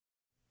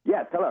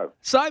Yes, hello.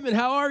 Simon,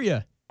 how are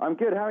you? I'm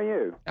good. How are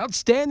you?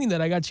 Outstanding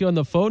that I got you on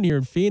the phone here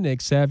in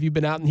Phoenix. Have you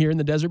been out in here in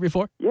the desert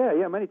before? Yeah,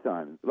 many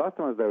times. The last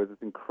time I was there was this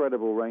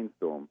incredible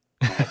rainstorm.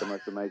 I had the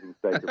most amazing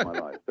stage of my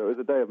life. So it was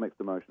a day of mixed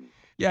emotions.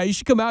 Yeah, you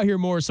should come out here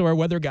more so our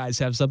weather guys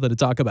have something to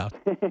talk about.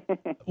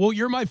 Well,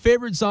 you're my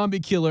favorite zombie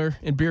killer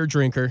and beer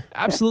drinker.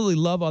 Absolutely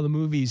love all the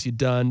movies you've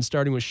done,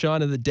 starting with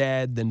Shaun of the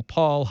Dead, then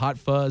Paul, Hot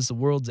Fuzz, The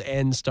World's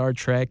End, Star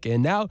Trek,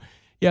 and now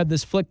you have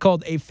this flick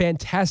called A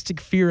Fantastic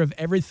Fear of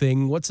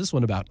Everything. What's this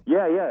one about?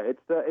 Yeah.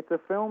 It's a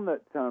film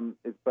that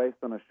is based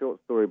on a short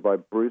story by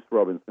Bruce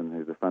Robinson,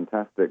 who's a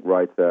fantastic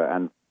writer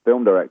and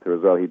film director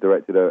as well. He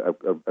directed a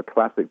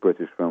classic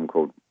British film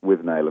called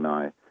With Nail and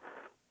I,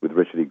 with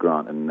Richard E.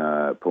 Grant and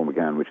Paul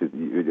McGann, which is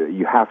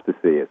you have to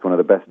see. It's one of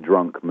the best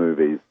drunk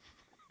movies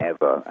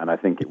ever, and I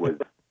think it was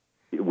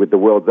with The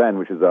World's End,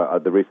 which is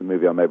the recent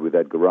movie I made with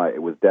Edgar Wright.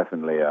 It was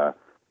definitely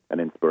an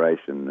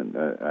inspiration,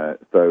 and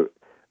so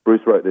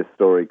Bruce wrote this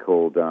story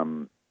called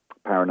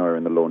Paranoia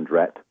in the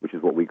Laundrette, which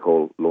is what we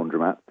call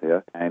laundromats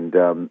here, and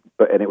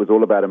it was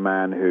all about a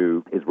man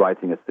who is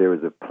writing a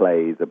series of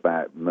plays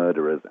about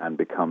murderers and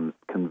becomes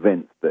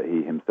convinced that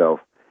he himself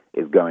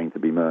is going to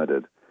be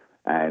murdered.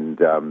 And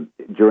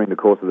during the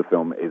course of the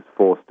film is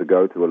forced to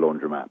go to a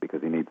laundromat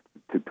because he needs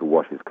to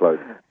wash his clothes.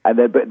 And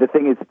then, but the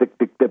thing is,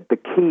 the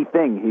key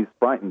thing he's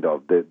frightened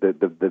of,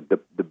 the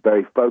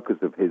very focus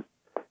of his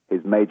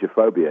major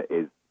phobia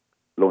is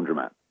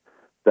laundromats.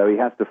 So he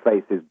has to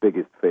face his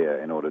biggest fear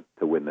in order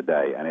to win the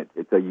day. And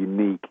it's a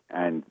unique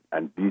and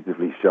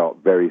beautifully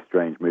shot, very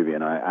strange movie,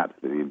 and I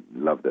absolutely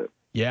loved it.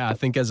 Yeah, I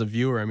think as a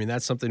viewer, I mean,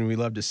 that's something we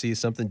love to see,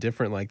 something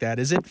different like that.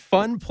 Is it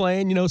fun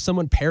playing,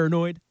 someone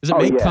paranoid? Does it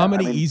make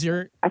comedy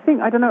easier? I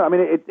don't know. I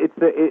mean,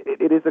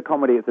 it is a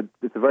comedy. It's a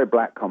very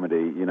black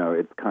comedy.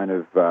 It's kind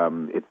of,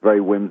 it's very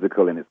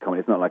whimsical in its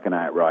comedy. It's not like an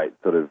outright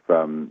sort of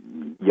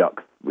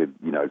yucks with,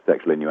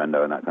 sexual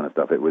innuendo and that kind of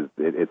stuff.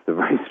 It's a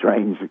very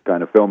strange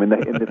kind of film in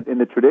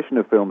the tradition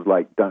of films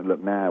like Don't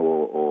Look Now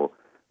or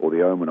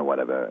The Omen or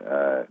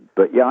whatever.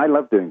 But yeah, I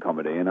love doing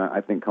comedy, and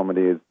I think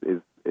comedy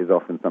is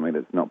often something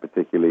that's not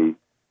particularly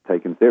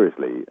taken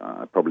seriously,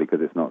 probably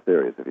because it's not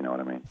serious, if you know what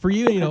I mean. For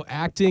you,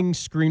 acting,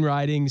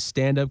 screenwriting,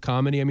 stand-up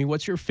comedy, I mean,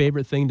 what's your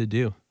favorite thing to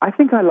do? I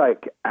think I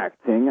like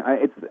acting.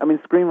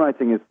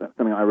 Screenwriting is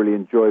something I really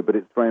enjoy, but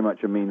it's very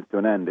much a means to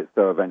an end. It's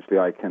so eventually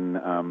I can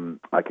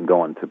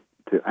go on to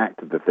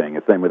act the thing.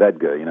 The same with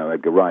Edgar.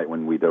 Edgar Wright,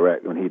 when he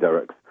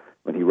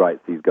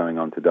writes, he's going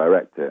on to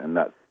direct it, and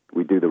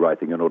we do the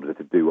writing in order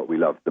to do what we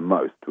love the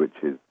most, which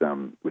is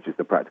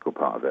the practical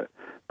part of it.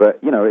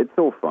 But it's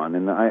all fun,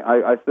 and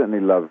I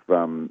certainly love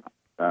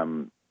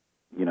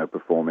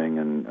performing,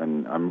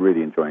 and I'm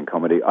really enjoying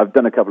comedy. I've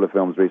done a couple of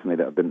films recently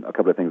that have been a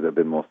couple of things that have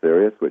been more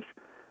serious, which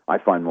I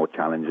find more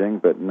challenging,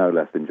 but no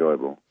less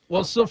enjoyable.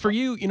 Well, so for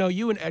you,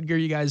 you and Edgar,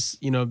 you guys,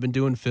 have been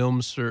doing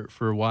films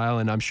for a while,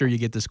 and I'm sure you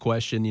get this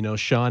question,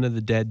 Shaun of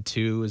the Dead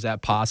 2, is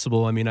that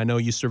possible? I mean, I know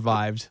you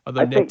survived,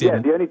 although Nick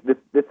didn't. Yeah,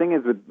 the thing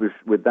is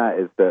with that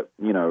is that,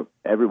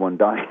 everyone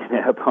died in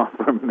it apart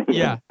from me.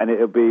 Yeah. And it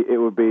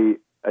would be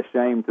a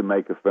shame to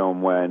make a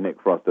film where Nick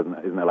Frost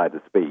isn't allowed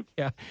to speak.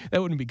 Yeah,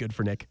 that wouldn't be good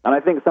for Nick. And I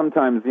think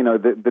sometimes,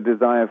 the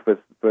desire for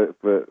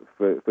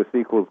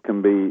sequels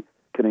can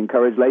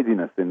encourage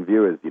laziness in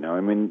viewers, I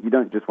mean, you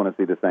don't just want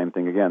to see the same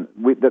thing again.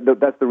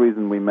 That's the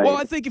reason we made... Well,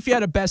 I think if you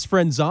had a best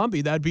friend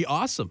zombie, that'd be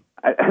awesome.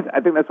 I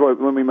think that's why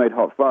when we made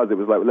Hot Fuzz, it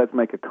was like, let's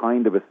make a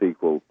kind of a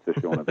sequel to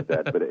Shaun of the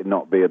Dead, but it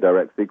not be a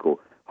direct sequel.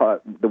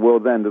 The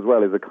World's End as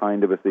well is a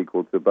kind of a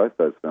sequel to both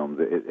those films.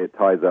 It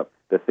ties up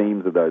the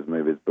themes of those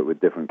movies, but with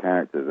different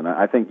characters. And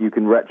I think you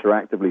can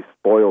retroactively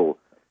spoil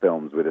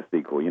films with a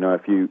sequel.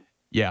 If you...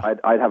 Yeah,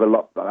 I'd have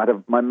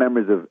my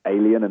memories of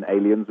Alien and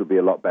Aliens would be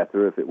a lot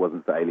better if it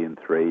wasn't for Alien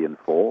 3 and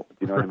 4. Do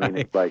you know what I mean?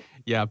 It's like,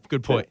 yeah,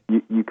 good point.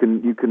 You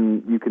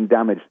can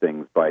damage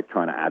things by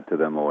trying to add to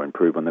them or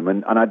improve on them,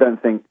 and I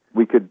don't think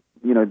we could.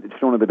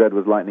 Shaun of the Dead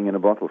was lightning in a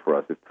bottle for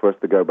us. If for us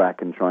to go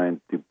back and try and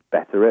do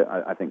better it,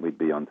 I think we'd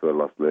be onto a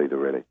lost leader,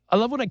 really. I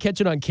love when I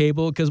catch it on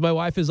cable because my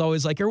wife is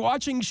always like, "You're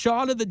watching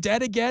Shaun of the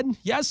Dead again?"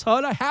 Yes,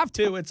 hon, I have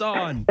to. It's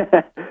on.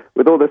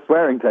 With all the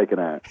swearing taken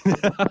out.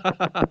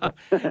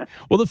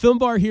 Well, the Film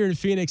Bar here in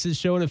Phoenix is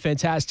showing A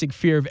Fantastic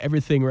Fear of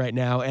Everything right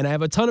now, and I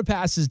have a ton of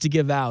passes to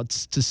give out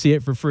to see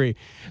it for free.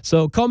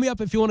 So call me up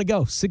if you want to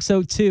go,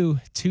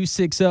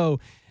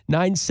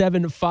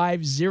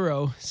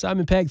 602-260-9750.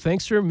 Simon Pegg,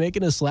 thanks for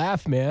making us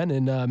laugh, man,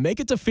 and make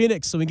it to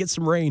Phoenix so we get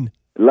some rain.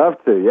 Love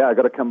to. Yeah, I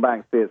got to come back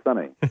and see it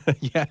sunny.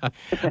 Yeah.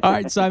 All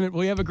right, Simon.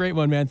 Well, you have a great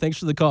one, man. Thanks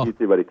for the call. You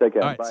too, buddy. Take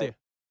care. All right, Bye. see you.